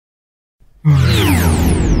Now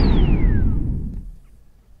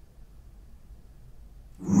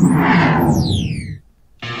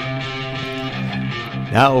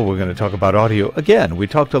we're going to talk about audio again. We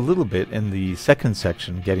talked a little bit in the second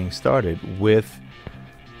section, getting started, with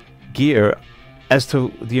gear as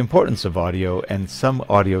to the importance of audio and some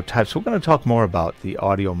audio types. We're going to talk more about the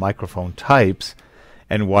audio microphone types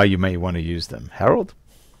and why you may want to use them. Harold?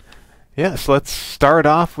 Yes, let's start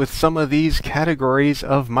off with some of these categories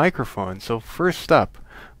of microphones. So first up,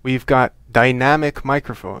 we've got dynamic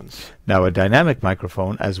microphones. Now, a dynamic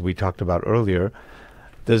microphone, as we talked about earlier,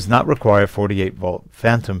 does not require 48-volt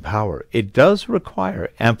phantom power. It does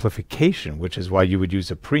require amplification, which is why you would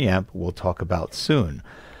use a preamp we'll talk about soon.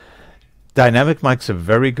 Dynamic mics are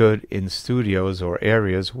very good in studios or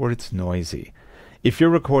areas where it's noisy. If you're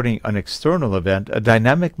recording an external event, a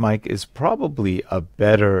dynamic mic is probably a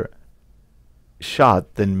better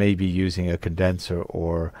shot than maybe using a condenser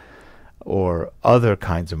or other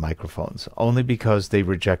kinds of microphones, only because they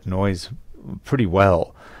reject noise pretty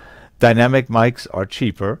well. Dynamic mics are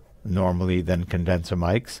cheaper normally than condenser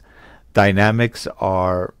mics. Dynamics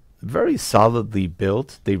are very solidly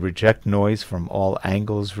built. They reject noise from all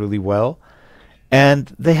angles really well,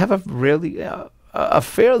 and they have a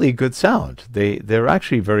fairly good sound. They're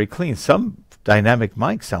actually very clean. Some dynamic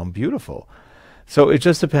mics sound beautiful. So it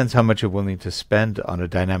just depends how much you're willing to spend on a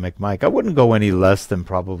dynamic mic. I wouldn't go any less than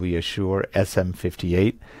probably a Shure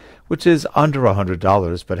SM58, which is under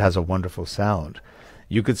 $100 but has a wonderful sound.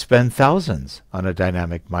 You could spend thousands on a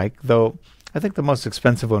dynamic mic, though I think the most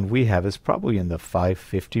expensive one we have is probably in the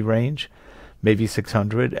 $550 range, maybe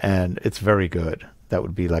 $600, and it's very good. That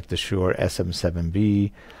would be like the Shure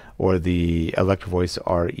SM7B or the Electrovoice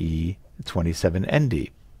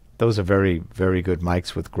RE27ND. Those are very, very good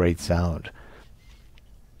mics with great sound.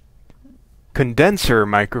 Condenser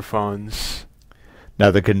microphones.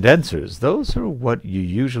 Now, the condensers, those are what you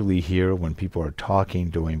usually hear when people are talking,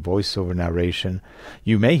 doing voiceover narration.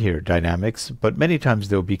 You may hear dynamics, but many times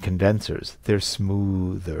they'll be condensers. They're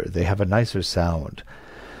smoother. They have a nicer sound.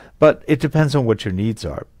 But it depends on what your needs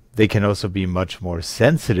are. They can also be much more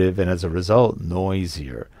sensitive and, as a result,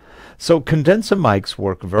 noisier. So condenser mics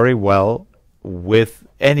work very well with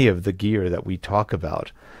any of the gear that we talk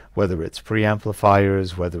about, whether it's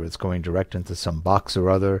preamplifiers, whether it's going direct into some box or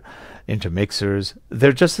other, into mixers.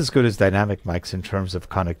 They're just as good as dynamic mics in terms of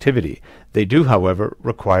connectivity. They do, however,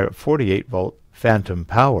 require 48-volt phantom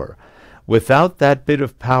power. Without that bit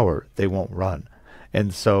of power, they won't run.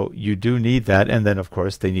 And so you do need that, and then, of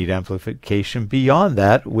course, they need amplification beyond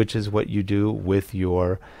that, which is what you do with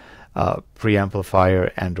your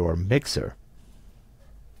preamplifier and or mixer.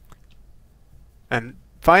 And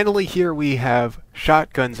finally, here we have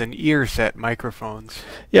shotguns and ear set microphones.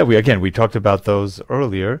 Yeah, we talked about those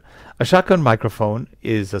earlier. A shotgun microphone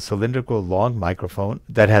is a cylindrical long microphone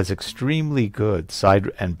that has extremely good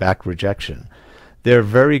side and back rejection. They're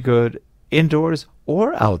very good indoors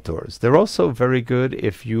or outdoors. They're also very good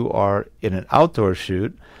if you are in an outdoor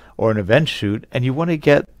shoot or an event shoot and you want to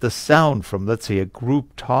get the sound from, let's say, a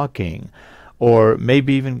group talking, or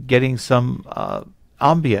maybe even getting some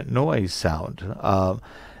ambient noise sound.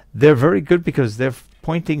 They're very good because they're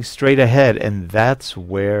pointing straight ahead, and that's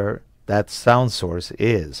where that sound source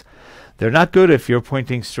is. They're not good if you're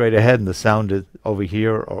pointing straight ahead and the sound is over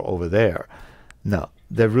here or over there. No,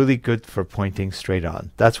 they're really good for pointing straight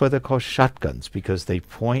on. That's why they're called shotguns, because they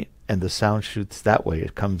point and the sound shoots that way.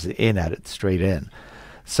 It comes in at it straight in.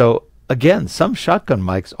 So again, some shotgun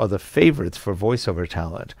mics are the favorites for voiceover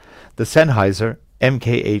talent. The Sennheiser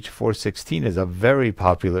MKH416 is a very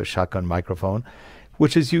popular shotgun microphone,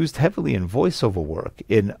 which is used heavily in voiceover work,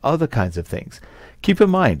 in other kinds of things. Keep in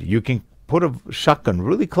mind, you can put a shotgun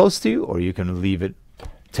really close to you, or you can leave it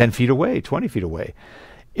 10 feet away, 20 feet away.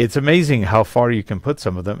 It's amazing how far you can put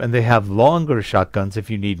some of them, and they have longer shotguns if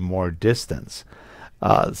you need more distance.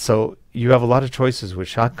 So you have a lot of choices with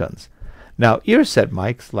shotguns. Now, ear set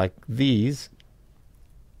mics like these,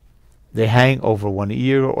 they hang over one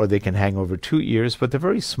ear, or they can hang over two ears, but they're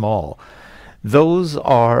very small. Those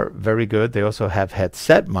are very good. They also have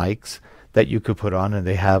headset mics that you could put on, and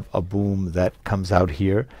they have a boom that comes out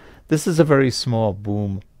here. This is a very small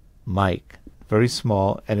boom mic, very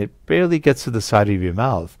small, and it barely gets to the side of your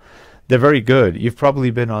mouth. They're very good. You've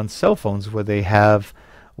probably been on cell phones where they have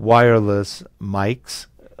wireless mics,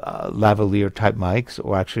 lavalier type mics,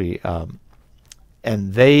 or actually,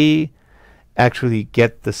 and they actually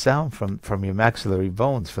get the sound from your maxillary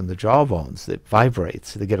bones, from the jaw bones. It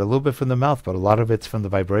vibrates. They get a little bit from the mouth, but a lot of it's from the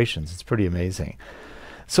vibrations. It's pretty amazing.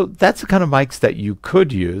 So that's the kind of mics that you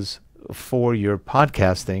could use for your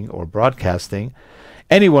podcasting or broadcasting.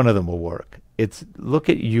 Any one of them will work. It's look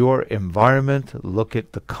at your environment, look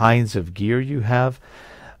at the kinds of gear you have.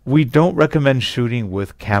 We don't recommend shooting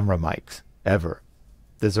with camera mics, ever.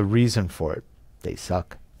 There's a reason for it. They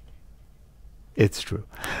suck. It's true.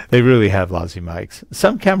 They really have lousy mics.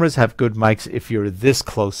 Some cameras have good mics if you're this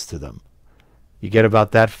close to them. You get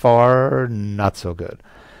about that far, not so good.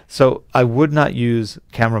 So I would not use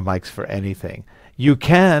camera mics for anything. You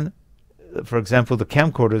can, for example, the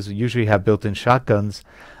camcorders usually have built-in shotguns.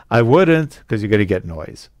 I wouldn't, because you're going to get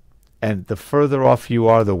noise. And the further off you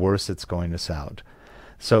are, the worse it's going to sound.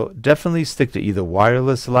 So definitely stick to either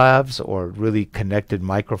wireless lavs or really connected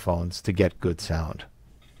microphones to get good sound.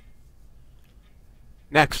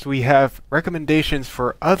 Next, we have recommendations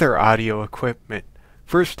for other audio equipment.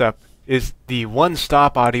 First up is the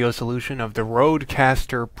one-stop audio solution of the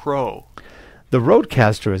Rodecaster Pro. The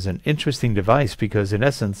Rodecaster is an interesting device because, in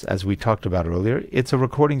essence, as we talked about earlier, it's a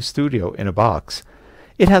recording studio in a box.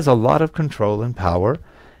 It has a lot of control and power,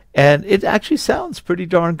 and it actually sounds pretty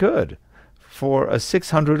darn good. For a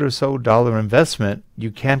 $600 or so investment,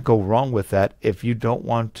 you can't go wrong with that if you don't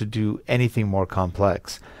want to do anything more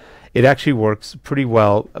complex. It actually works pretty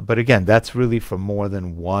well, but again, that's really for more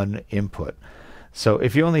than one input. So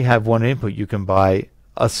if you only have one input, you can buy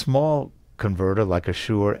a small converter like a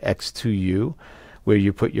Shure X2U, where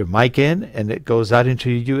you put your mic in and it goes out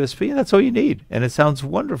into your USB, and that's all you need, and it sounds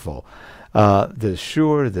wonderful. The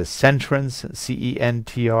Shure, the Centrance,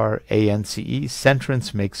 Centrance,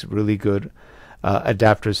 Centrance makes really good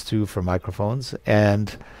adapters too for microphones,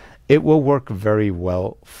 and it will work very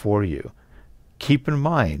well for you. Keep in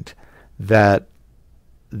mind that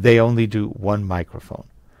they only do one microphone.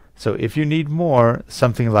 So if you need more,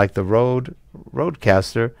 something like the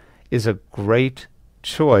Rodecaster is a great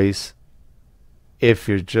choice if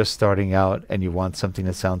you're just starting out and you want something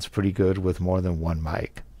that sounds pretty good with more than one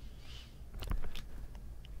mic.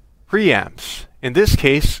 Preamps. In this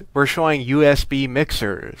case, we're showing USB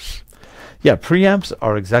mixers. Yeah, preamps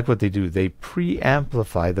are exactly what they do. They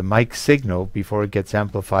pre-amplify the mic signal before it gets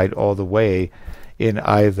amplified all the way in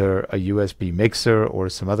either a USB mixer or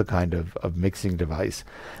some other kind of mixing device.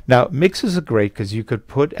 Now, mixers are great because you could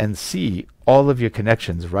put and see all of your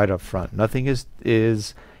connections right up front. Nothing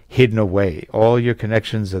is hidden away. All your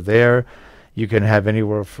connections are there. You can have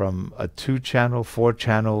anywhere from a 2-channel,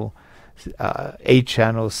 4-channel,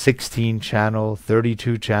 8-channel, 16-channel,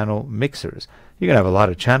 32-channel mixers. You can have a lot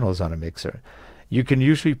of channels on a mixer. You can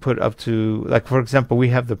usually put up to, like for example, we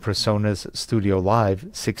have the PreSonus Studio Live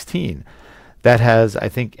 16. That has, I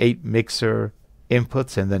think, 8 mixer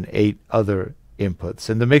inputs and then 8 other inputs.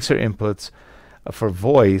 And the mixer inputs for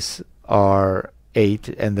voice are 8,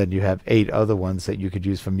 and then you have 8 other ones that you could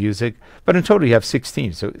use for music. But in total, you have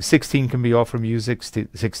 16. So 16 can be all for music,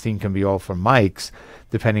 16 can be all for mics,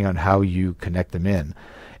 depending on how you connect them in.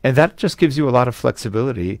 And that just gives you a lot of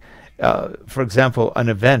flexibility. For example, an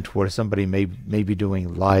event where somebody may be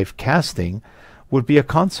doing live casting would be a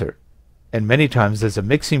concert. And many times there's a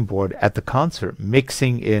mixing board at the concert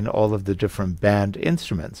mixing in all of the different band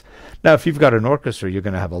instruments. Now, if you've got an orchestra, you're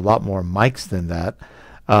going to have a lot more mics than that.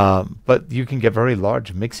 But you can get very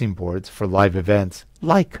large mixing boards for live events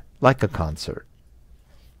like a concert.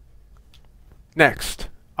 Next,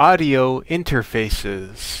 audio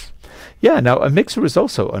interfaces. Yeah, now a mixer is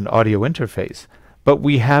also an audio interface. But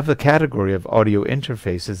we have a category of audio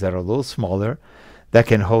interfaces that are a little smaller, that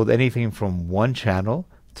can hold anything from 1 channel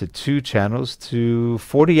to 2 channels to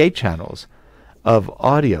 48 channels of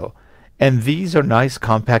audio. And these are nice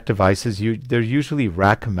compact devices. They're usually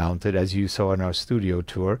rack mounted, as you saw in our studio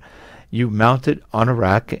tour. You mount it on a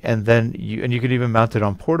rack, and then you can even mount it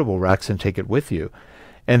on portable racks and take it with you.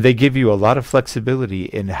 And they give you a lot of flexibility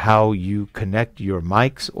in how you connect your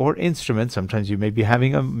mics or instruments. Sometimes you may be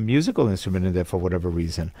having a musical instrument in there for whatever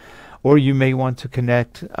reason. Or you may want to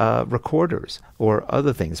connect recorders or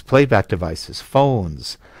other things, playback devices,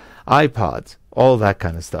 phones, iPods, all that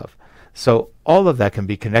kind of stuff. So all of that can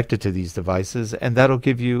be connected to these devices, and that'll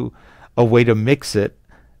give you a way to mix it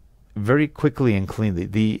very quickly and cleanly.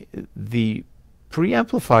 The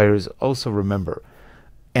preamplifiers also, remember,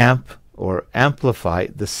 amp or amplify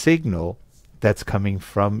the signal that's coming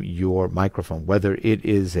from your microphone, whether it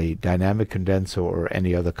is a dynamic condenser or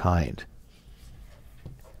any other kind.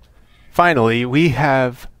 Finally, we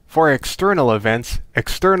have, for external events,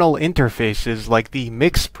 external interfaces like the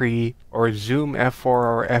MixPre or Zoom F4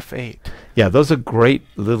 or F8. Yeah, those are great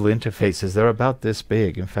little interfaces. They're about this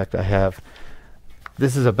big. In fact,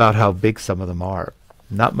 this is about how big some of them are.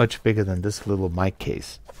 Not much bigger than this little mic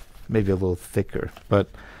case. Maybe a little thicker, but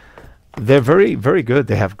they're very, very good.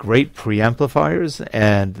 They have great preamplifiers,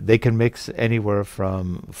 and they can mix anywhere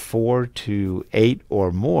from 4 to 8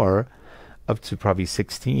 or more up to probably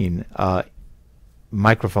 16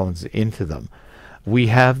 microphones into them. We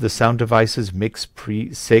have the Sound Devices Mix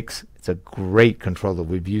Pre 6. It's a great controller.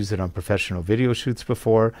 We've used it on professional video shoots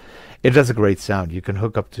before. It does a great sound. You can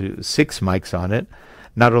hook up to 6 mics on it.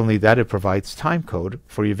 Not only that, it provides time code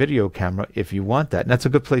for your video camera if you want that. And that's a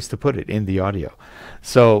good place to put it, in the audio.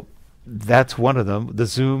 So that's one of them. The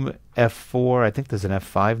Zoom F4, I think there's an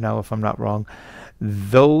F5 now if I'm not wrong.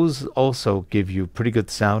 Those also give you pretty good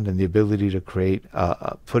sound and the ability to create,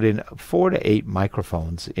 put in 4 to 8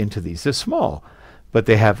 microphones into these. They're small, but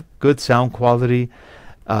they have good sound quality.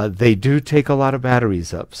 They do take a lot of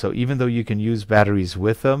batteries up. So even though you can use batteries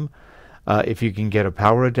with them, if you can get a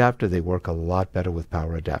power adapter, they work a lot better with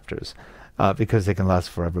power adapters because they can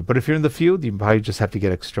last forever. But if you're in the field, you probably just have to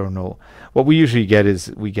get external. What we usually get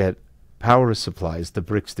is we get power supplies, the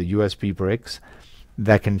bricks, the USB bricks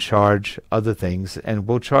that can charge other things. And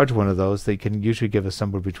we'll charge one of those. They can usually give us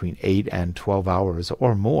somewhere between 8 and 12 hours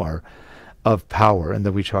or more of power. And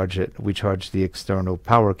then we charge it. We charge the external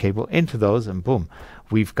power cable into those, and boom,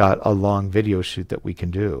 we've got a long video shoot that we can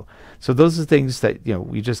do. So those are things that, you know,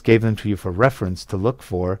 we just gave them to you for reference to look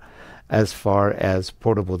for as far as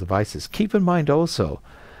portable devices. Keep in mind also,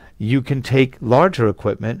 you can take larger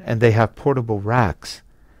equipment and they have portable racks.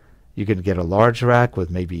 You can get a large rack with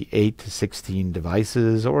maybe 8 to 16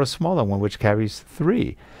 devices, or a smaller one which carries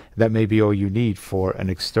 3. That may be all you need for an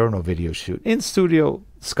external video shoot. In studio,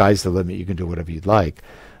 sky's the limit. You can do whatever you'd like.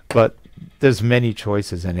 But there's many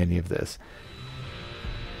choices in any of this.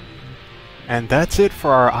 And that's it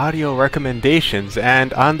for our audio recommendations.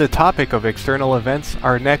 And on the topic of external events,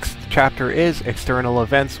 our next chapter is external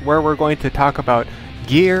events, where we're going to talk about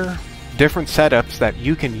gear, different setups that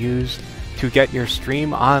you can use to get your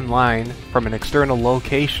stream online from an external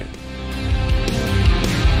location.